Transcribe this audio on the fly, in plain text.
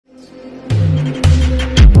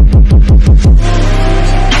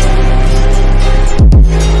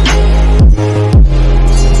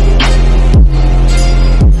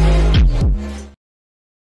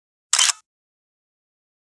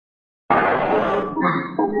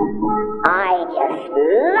I just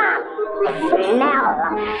love the smell of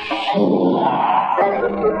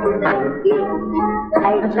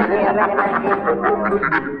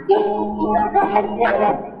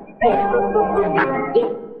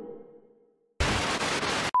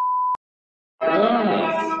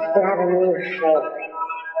Yes, not a new favorite.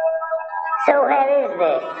 So where is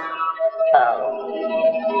this? Oh.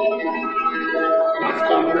 Let's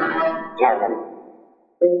get him. Tell them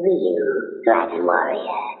the real Dragon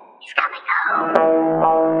Warrior is coming home.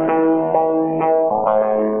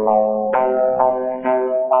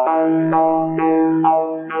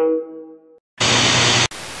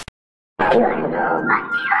 You're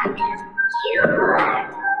nobody hunter. You're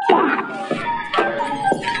death.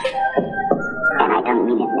 And I don't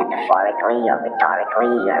mean it metaphorically or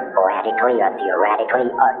rhetorically or poetically or theoretically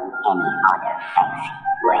or in any other fancy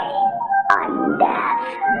way. I'm death.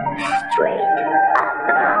 Straight up.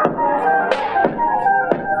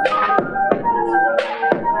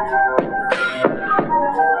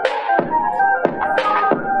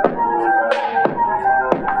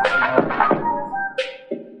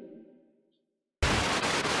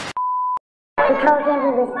 He told him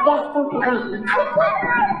he was destined to win.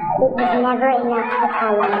 It was never enough to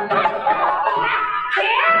tell him.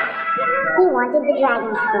 He wanted the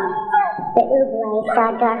dragon stone, but Ublay saw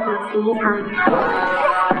darkness in his heart.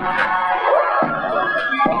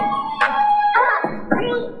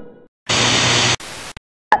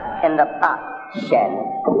 In the pot, Shen.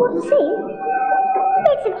 We'll see.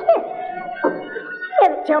 It's a gift.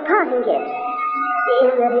 It's your parting gift.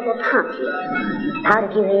 Here, a little party. Part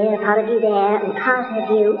of you here, part of you there, and part of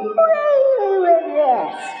you with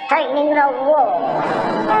this, tightening the wool.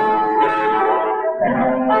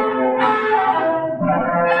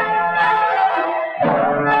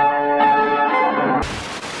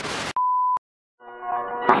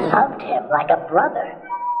 I loved him like a brother,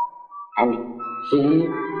 and he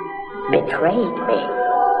betrayed me.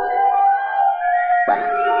 But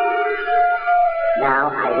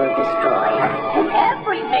now I will destroy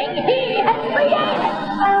everything he has created.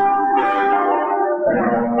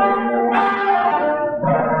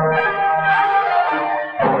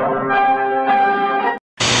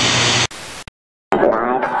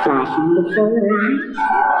 Light flashing before your eyes.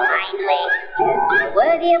 Finally,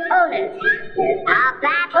 worthy opponent. Our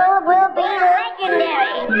battle will be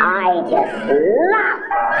legendary. I just love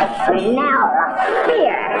the smell of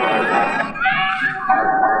fear.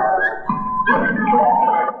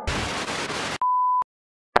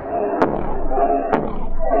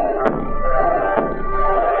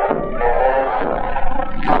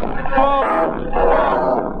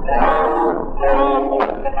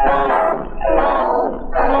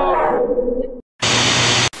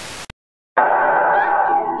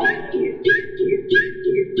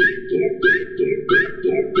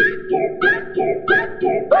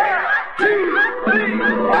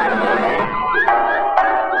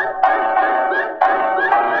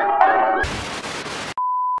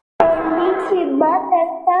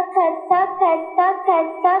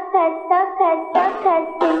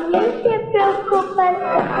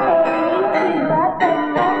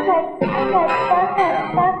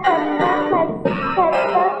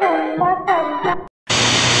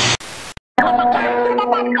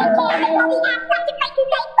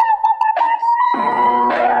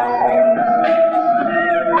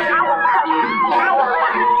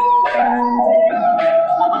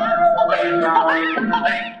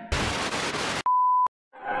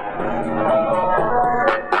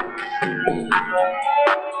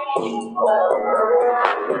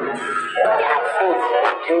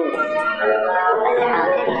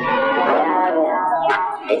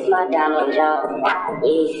 It's my diamond Jones.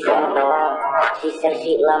 East and along. She said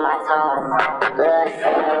she love my tone. Blood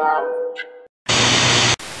singing along.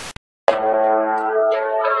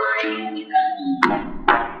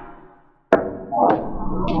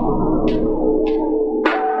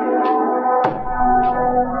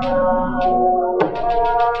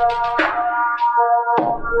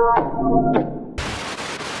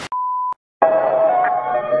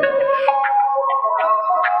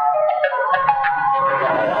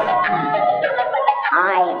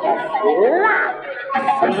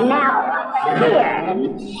 Now, here.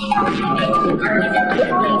 Middle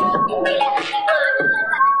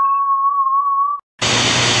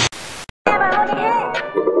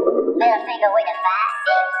finger with a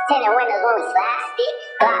 5-6. Tinted windows when we slide stick.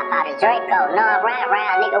 Glide powder Draco. No, I'm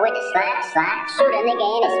round, nigga with the slide. Shoot a nigga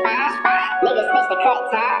in his spine. Niggas snitch the cut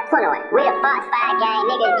time. 21. We the Fox 5 gang.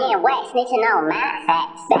 Niggas getting whacked, snitching on mine.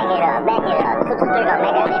 Facts. Back it up. 2, 2, 3, go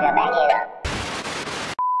make a nigga back it up.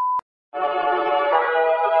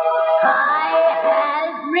 I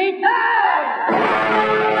have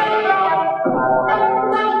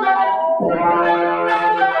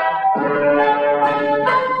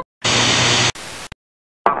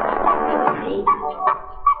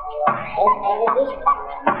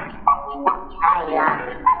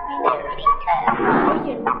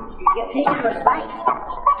Your patient was right.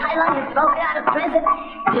 Tai Lung is broken out of prison.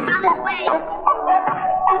 He's on his way.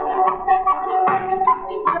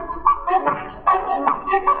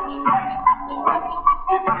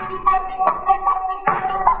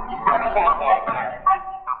 Back there,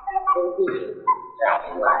 indeed, black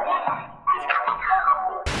and white. He's coming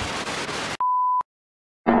home.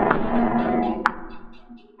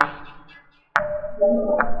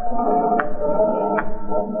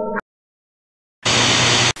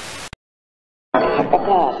 The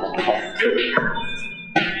dad exists too.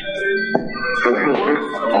 And I asked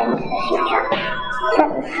them to shoot him. That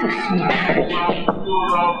was so sad for me.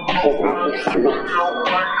 She's not used to me.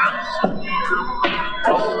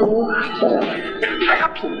 But she feels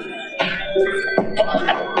happiness.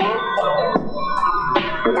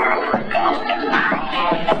 And I would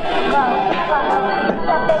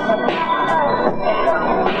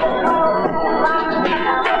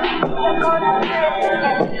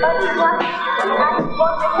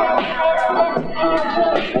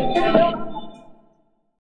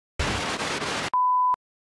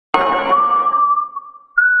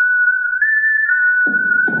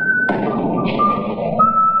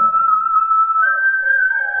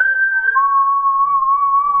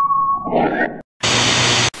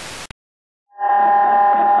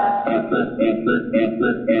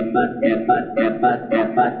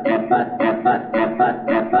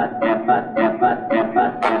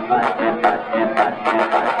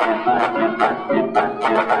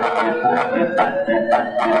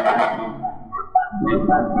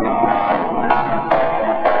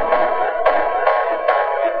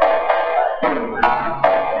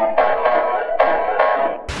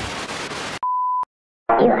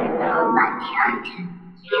You are no bounty hunter.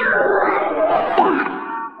 You are dead.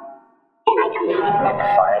 And I don't mean it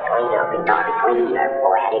metaphorically or rhetorically or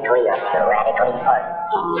poetically or theoretically or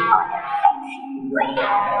any other fancy way.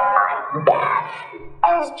 I'm dead.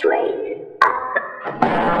 And straight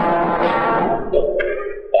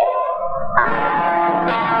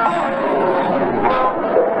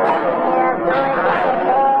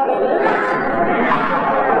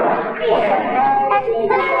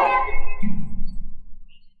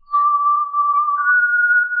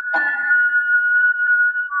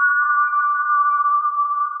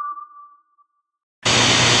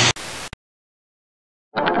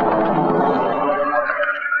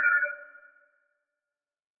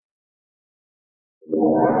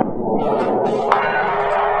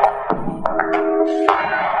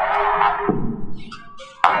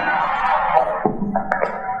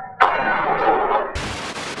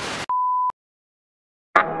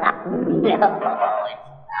No, it's not.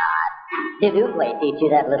 Did Oogway teach you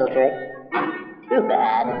that little trick? Too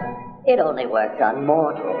bad. It only works on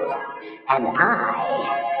mortals. And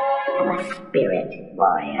I am a spirit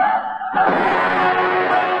warrior.